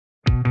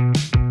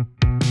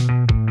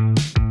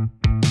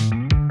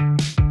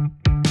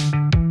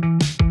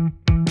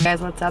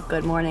guys, what's up?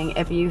 Good morning.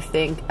 If you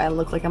think I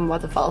look like I'm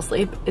about to fall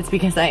asleep, it's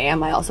because I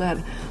am. I also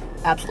have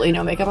absolutely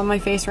no makeup on my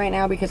face right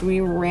now because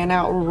we ran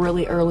out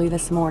really early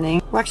this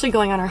morning. We're actually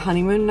going on our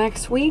honeymoon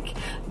next week,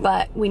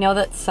 but we know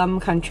that some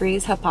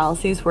countries have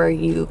policies where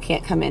you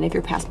can't come in if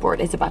your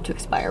passport is about to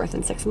expire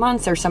within 6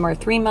 months, or some are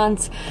 3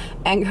 months,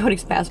 and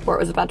Cody's passport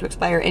was about to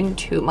expire in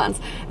 2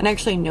 months. And I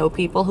actually know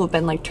people who've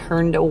been like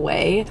turned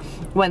away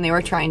when they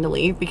were trying to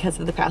leave because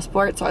of the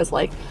passport. So I was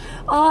like,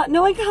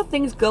 knowing how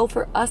things go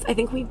for us, I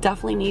think we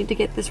definitely need to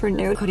get this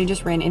renewed. Cody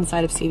just ran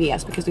inside of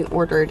CVS because we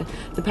ordered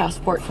the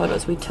passport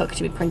photos we took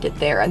to be printed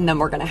there, and then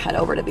we're gonna head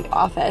over to the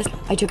office.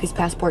 I took his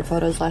passport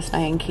photos last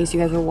night in case you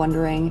guys were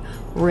wondering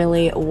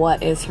really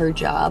what is her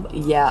job.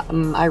 Yeah,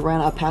 I run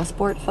a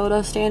passport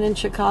photo stand in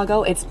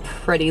Chicago. It's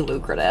pretty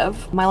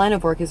lucrative. My line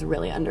of work is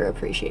really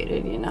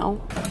underappreciated, you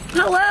know?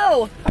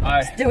 Hello!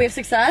 Hi. Did we have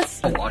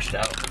success? I'm washed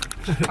out.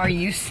 Are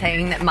you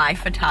saying that my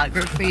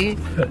photography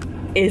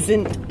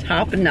isn't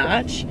top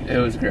notch? It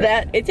was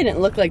great. It didn't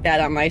look like that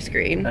on my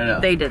screen. I know.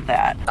 They did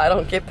that. I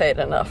don't get paid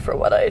enough for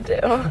what I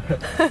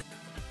do.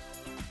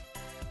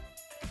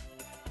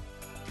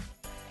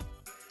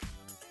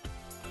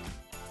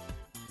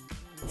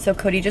 So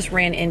Cody just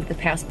ran into the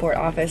passport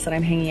office and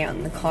I'm hanging out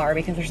in the car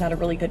because there's not a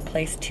really good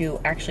place to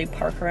actually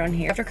park around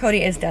here. After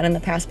Cody is done in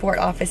the passport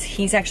office,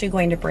 he's actually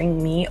going to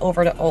bring me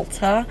over to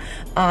Ulta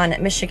on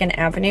Michigan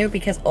Avenue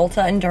because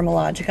Ulta and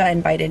Dermalogica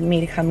invited me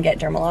to come get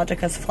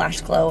Dermalogica's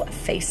Flash Glow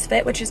Face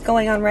Fit, which is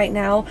going on right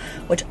now,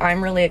 which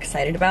I'm really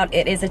excited about.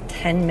 It is a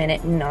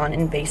 10-minute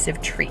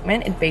non-invasive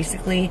treatment. It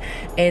basically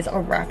is a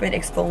rapid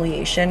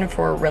exfoliation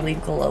for really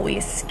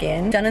glowy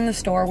skin. Done in the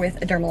store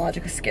with a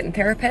Dermalogica skin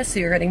therapist,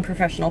 so you're getting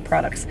professional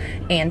products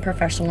and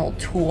professional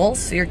tools,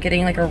 so you're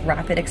getting like a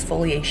rapid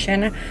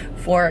exfoliation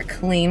for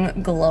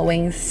clean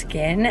glowing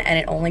skin, and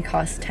it only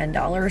costs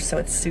 $10, so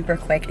it's super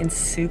quick and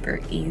super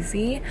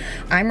easy.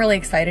 I'm really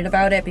excited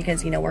about it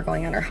because, you know, we're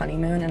going on our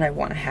honeymoon and I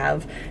want to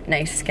have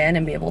nice skin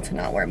and be able to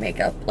not wear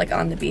makeup like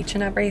on the beach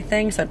and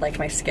everything, so I'd like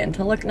my skin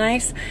to look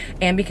nice.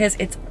 And because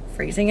it's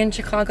freezing in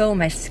Chicago,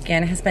 my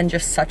skin has been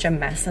just such a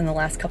mess in the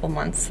last couple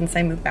months since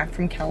I moved back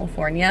from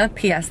California.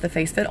 P.S. the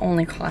face fit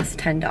only costs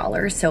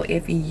 $10, so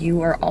if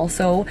you are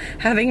also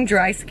having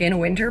dry skin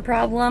winter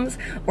problems,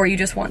 or you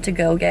just want to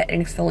go get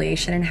an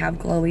exfoliation and have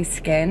glowy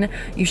skin,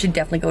 you should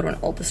definitely go to an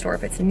Ulta store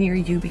if it's near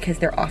you because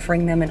they're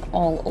offering them in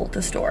all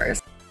Ulta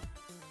stores.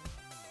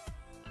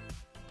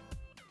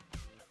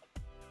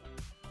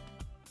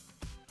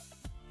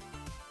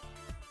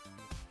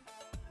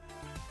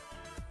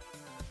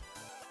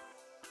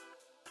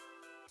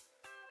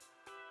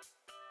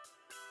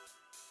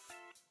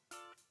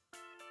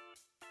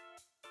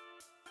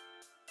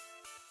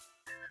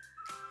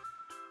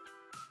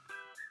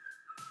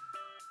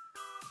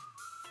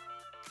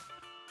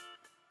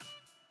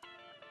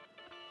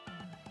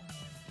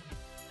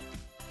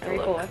 Very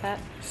cool with that.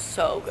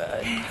 So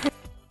good.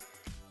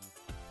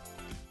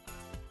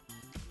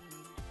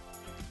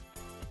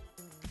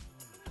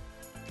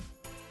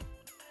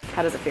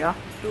 How does it feel?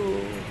 Ooh.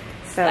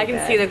 So I can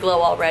good. see the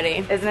glow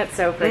already. Isn't it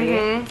so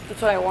pretty?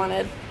 That's what I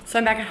wanted. So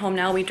I'm back at home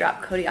now. We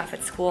dropped Cody off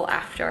at school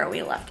after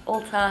we left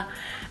Ulta,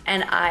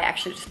 and I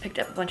actually just picked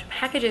up a bunch of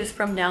packages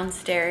from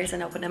downstairs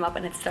and opened them up,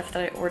 and it's stuff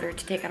that I ordered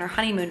to take on our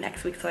honeymoon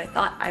next week, so I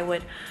thought I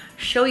would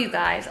show you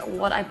guys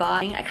what I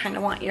bought. I kind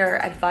of want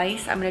your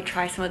advice. I'm gonna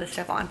try some of the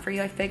stuff on for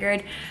you, I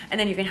figured, and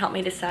then you can help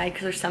me decide,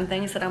 because there's some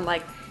things that I'm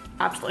like,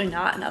 absolutely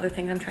not, and other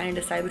things I'm trying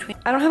to decide between.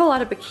 I don't have a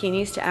lot of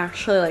bikinis to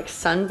actually like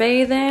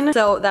sunbathe in,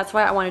 so that's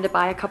why I wanted to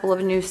buy a couple of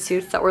new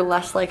suits that were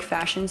less like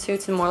fashion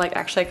suits and more like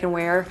actually I can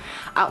wear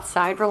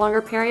outside for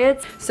longer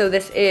periods. So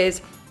this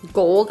is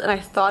gold, and I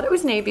thought it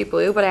was navy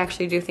blue, but I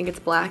actually do think it's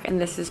black,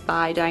 and this is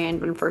by Diane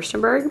von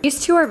Furstenberg.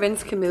 These two are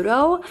Vince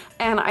Camuto,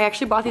 and I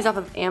actually bought these off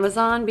of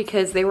Amazon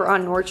because they were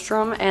on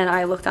Nordstrom, and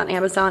I looked on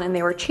Amazon and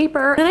they were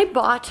cheaper. Then I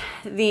bought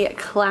the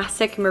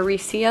classic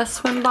Mauricia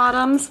swim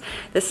bottoms,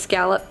 the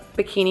scallop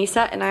bikini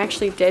set, and I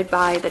actually did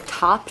buy the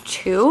top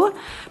too,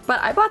 but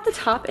I bought the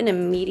top in a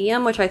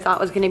medium, which I thought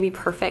was gonna be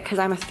perfect because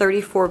I'm a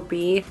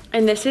 34B,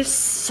 and this is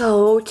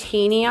so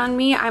teeny on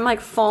me. I'm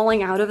like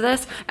falling out of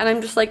this, and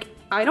I'm just like,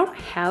 I don't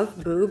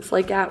have boobs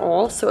like at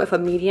all, so if a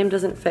medium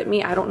doesn't fit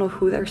me, I don't know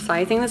who they're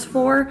sizing this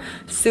for.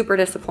 Super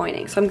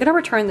disappointing. So I'm gonna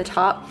return the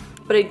top,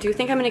 but I do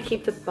think I'm gonna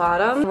keep the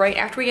bottom. Right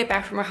after we get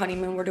back from our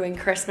honeymoon, we're doing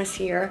Christmas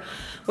here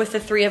with the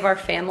 3 of our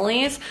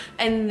families,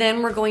 and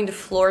then we're going to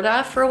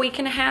Florida for a week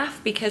and a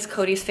half because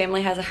Cody's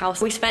family has a house.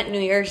 We spent New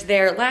Year's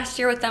there last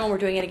year with them, and we're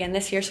doing it again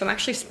this year, so I'm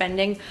actually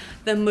spending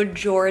the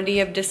majority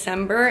of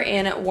December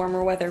in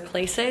warmer weather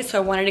places, so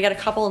I wanted to get a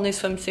couple of new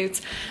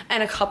swimsuits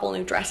and a couple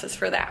new dresses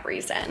for that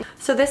reason.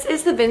 So this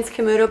is the Vince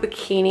Camuto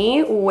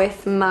bikini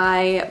with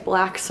my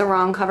black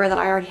sarong cover that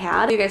I already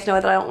had. You guys know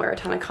that I don't wear a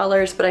ton of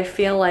colors, but I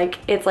feel like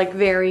it's like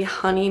very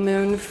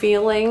honeymoon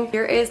feeling.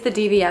 Here is the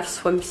DVF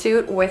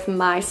swimsuit with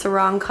my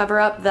sarong cover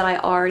up that I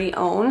already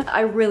own.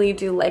 I really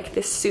do like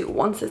this suit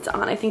once it's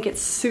on. I think it's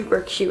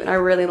super cute and I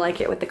really like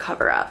it with the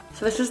cover up.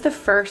 So this is the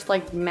first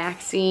like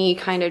maxi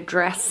kind of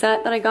dress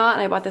set that I got,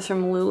 and I bought this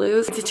from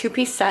Lulu's. It's a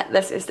two-piece set.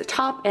 This is the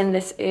top and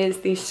this is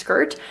the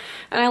skirt.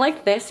 And I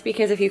like this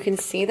because if you can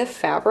see the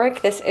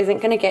fabric, this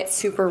isn't gonna get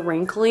super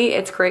wrinkly.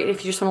 It's great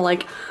if you just wanna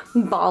like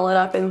ball it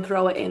up and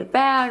throw it in a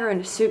bag or in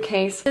a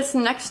suitcase. This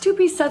next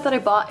two-piece set that I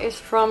bought is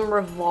from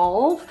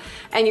Revolve,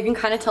 and you can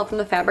kind of tell from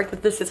the fabric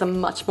that this is a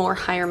much more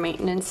higher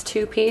maintenance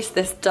two-piece.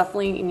 This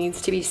definitely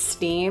needs to be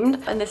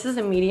steamed. And this is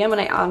a medium, and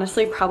I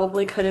honestly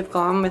probably could have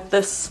gone with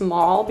the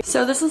small.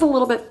 So this is a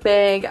little bit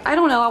big. I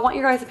don't know, I want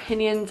your guys'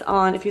 opinions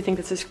on if you think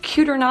this is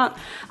cute or not.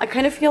 I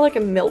kind of feel like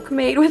a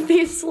milkmaid with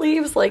these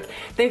sleeves. Like,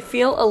 they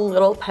feel a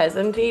little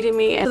peasant-y to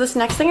me. And so this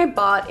next thing I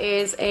bought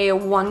is a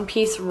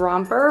one-piece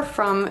romper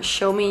from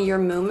Show Me Your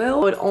Muumuu.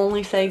 I would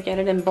only say get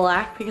it in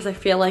black because I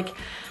feel like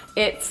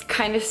it's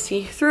kind of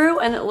see-through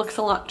and it looks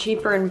a lot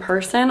cheaper in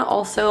person.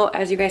 Also,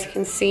 as you guys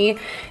can see,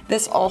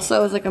 this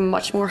also is like a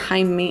much more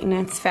high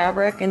maintenance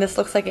fabric, and this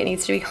looks like it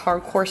needs to be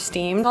hardcore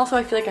steamed. Also,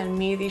 I feel like on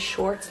me, these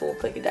shorts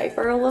look like a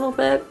diaper a little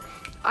bit.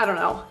 I don't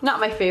know, not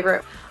my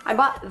favorite. I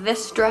bought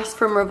this dress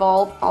from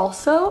Revolve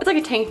also. It's like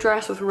a tank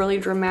dress with really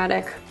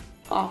dramatic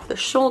off the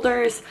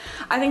shoulders.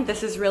 I think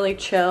this is really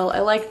chill. I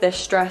like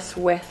this dress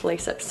with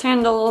lace-up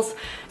sandals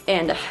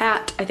and a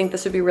hat. I think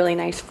this would be really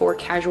nice for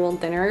casual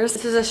dinners.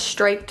 This is a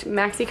striped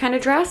maxi kind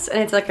of dress,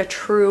 and it's like a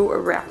true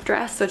wrap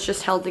dress, so it's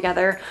just held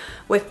together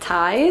with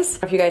ties.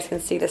 If you guys can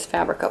see this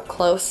fabric up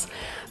close,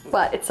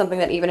 but it's something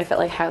that even if it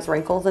like has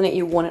wrinkles in it,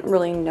 you wouldn't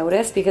really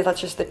notice because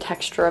that's just the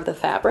texture of the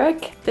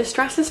fabric. This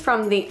dress is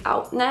from the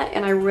Outnet,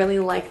 and I really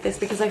like this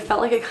because I felt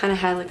like it kind of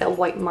had like that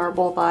white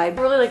marble vibe.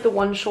 I really like the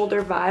one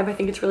shoulder vibe. I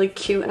think it's really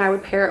cute, and I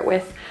would pair it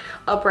with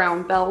a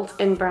brown belt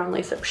and brown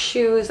lace-up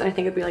shoes, and I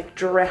think it'd be like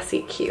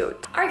dressy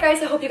cute. All right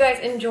guys, I hope you guys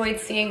enjoyed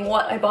seeing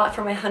what I bought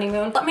for my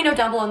honeymoon. Let me know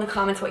down below in the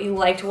comments what you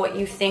liked, what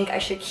you think I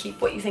should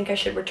keep, what you think I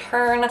should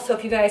return. So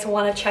if you guys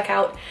want to check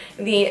out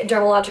the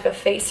Dermalogica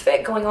face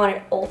fit going on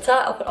at Ulta,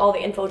 I'll put all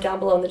the info down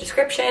below in the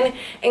description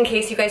in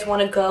case you guys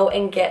want to go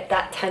and get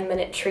that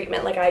 10-minute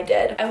treatment like I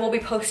did. I will be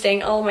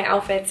posting all of my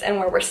outfits and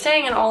where we're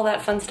staying and all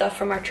that fun stuff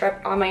from our trip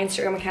on my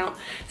Instagram account.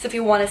 So if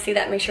you want to see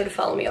that, make sure to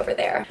follow me over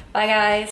there. Bye guys.